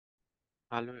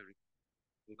Hello everyone,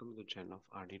 welcome to the channel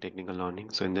of RD Technical Learning.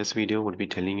 So in this video, we'll be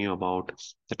telling you about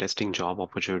the testing job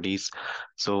opportunities.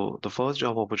 So the first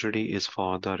job opportunity is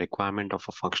for the requirement of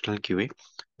a functional QA.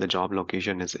 The job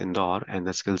location is Indore and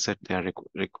the skill set they are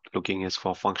looking is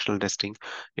for functional testing,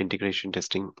 integration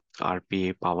testing,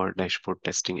 RPA, Power Dashboard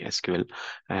testing, SQL,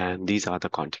 and these are the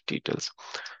contact details.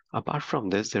 Apart from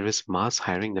this, there is mass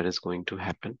hiring that is going to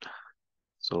happen.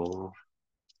 So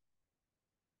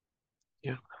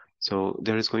yeah. So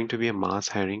there is going to be a mass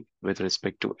hiring with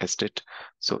respect to estate.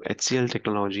 So HCL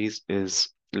Technologies is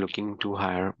looking to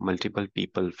hire multiple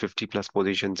people, 50 plus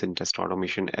positions in test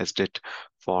automation estate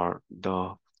for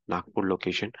the Nagpur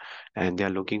location. And they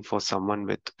are looking for someone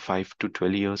with 5 to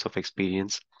 12 years of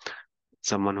experience,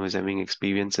 someone who is having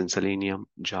experience in Selenium,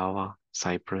 Java,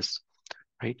 Cypress,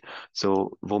 right?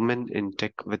 So women in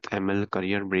tech with ML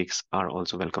career breaks are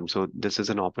also welcome. So this is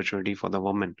an opportunity for the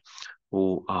women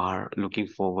who are looking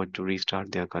forward to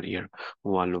restart their career,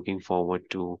 who are looking forward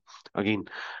to again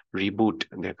reboot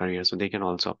their career. So they can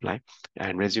also apply.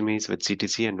 And resumes with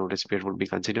CTC and notice period would be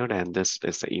considered, and this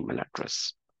is the email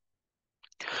address.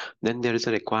 Then there is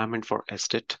a requirement for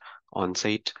estate on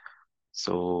site.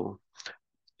 So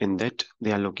in that,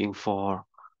 they are looking for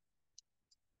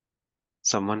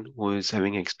someone who is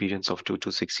having experience of 2 to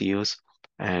 6 years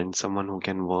and someone who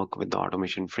can work with the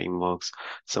automation frameworks,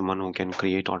 someone who can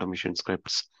create automation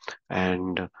scripts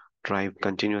and drive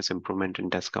continuous improvement in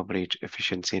test coverage,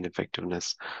 efficiency, and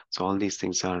effectiveness. So all these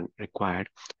things are required,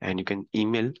 and you can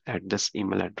email at this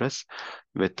email address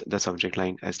with the subject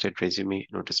line estate resume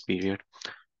notice period,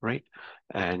 right?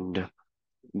 And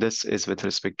this is with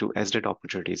respect to SDET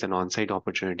opportunities and on-site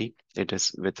opportunity. It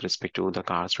is with respect to the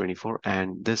Cars 24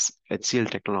 and this HCL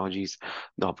Technologies,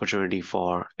 the opportunity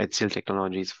for HCL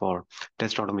Technologies for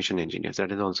test automation engineers.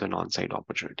 That is also an on-site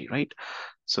opportunity, right?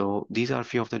 So these are a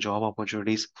few of the job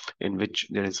opportunities in which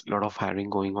there is a lot of hiring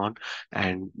going on,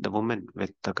 and the woman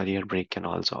with the career break can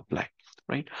also apply.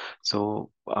 Right. So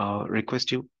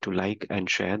request you to like and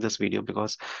share this video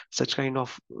because such kind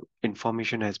of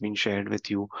information has been shared with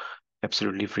you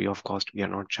absolutely free of cost. We are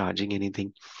not charging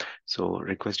anything. So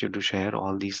request you to share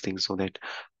all these things so that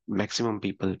maximum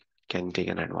people can take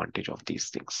an advantage of these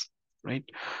things. Right.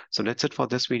 So that's it for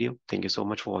this video. Thank you so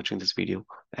much for watching this video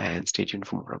and stay tuned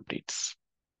for more updates.